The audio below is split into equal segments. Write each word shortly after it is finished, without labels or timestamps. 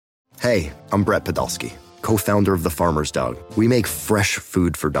Hey, I'm Brett Podolsky, co-founder of The Farmer's Dog. We make fresh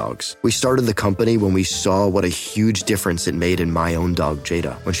food for dogs. We started the company when we saw what a huge difference it made in my own dog,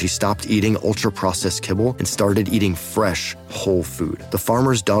 Jada, when she stopped eating ultra-processed kibble and started eating fresh, whole food. The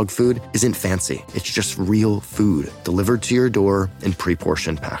Farmer's Dog food isn't fancy. It's just real food delivered to your door in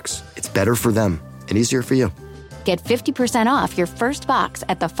pre-portioned packs. It's better for them and easier for you. Get 50% off your first box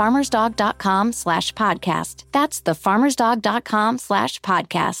at thefarmersdog.com/podcast. That's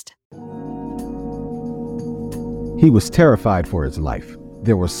thefarmersdog.com/podcast. He was terrified for his life.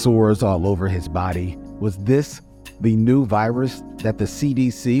 There were sores all over his body. Was this the new virus that the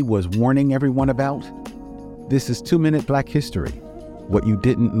CDC was warning everyone about? This is 2 Minute Black History, what you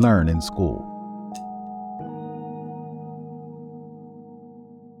didn't learn in school.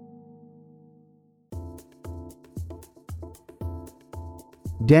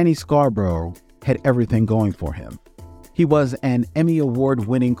 Danny Scarborough had everything going for him. He was an Emmy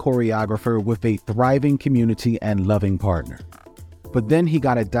Award-winning choreographer with a thriving community and loving partner. But then he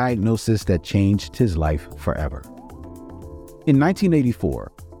got a diagnosis that changed his life forever. In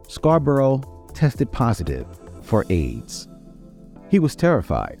 1984, Scarborough tested positive for AIDS. He was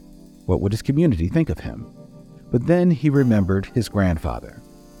terrified. What would his community think of him? But then he remembered his grandfather.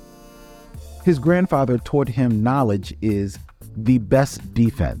 His grandfather taught him knowledge is the best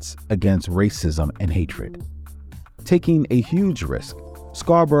defense against racism and hatred. Taking a huge risk,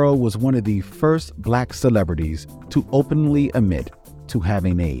 Scarborough was one of the first Black celebrities to openly admit to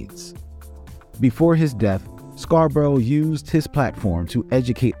having AIDS. Before his death, Scarborough used his platform to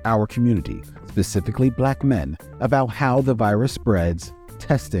educate our community, specifically Black men, about how the virus spreads,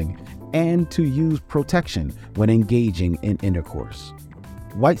 testing, and to use protection when engaging in intercourse.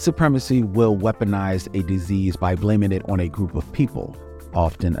 White supremacy will weaponize a disease by blaming it on a group of people,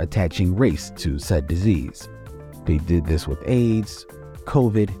 often attaching race to said disease. They did this with AIDS,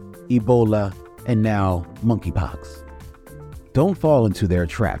 COVID, Ebola, and now monkeypox. Don't fall into their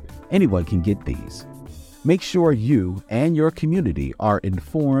trap. Anyone can get these. Make sure you and your community are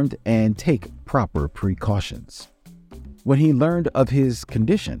informed and take proper precautions. When he learned of his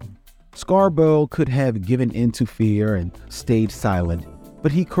condition, Scarborough could have given in to fear and stayed silent,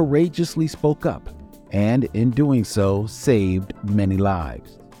 but he courageously spoke up, and in doing so, saved many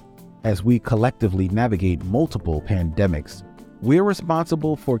lives. As we collectively navigate multiple pandemics, we're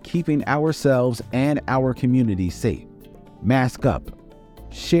responsible for keeping ourselves and our community safe. Mask up,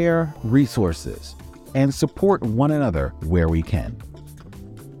 share resources, and support one another where we can.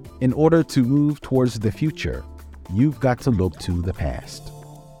 In order to move towards the future, you've got to look to the past.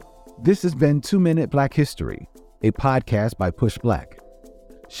 This has been 2 Minute Black History, a podcast by Push Black.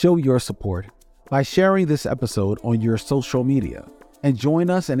 Show your support by sharing this episode on your social media and join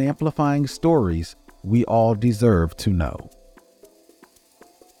us in amplifying stories we all deserve to know.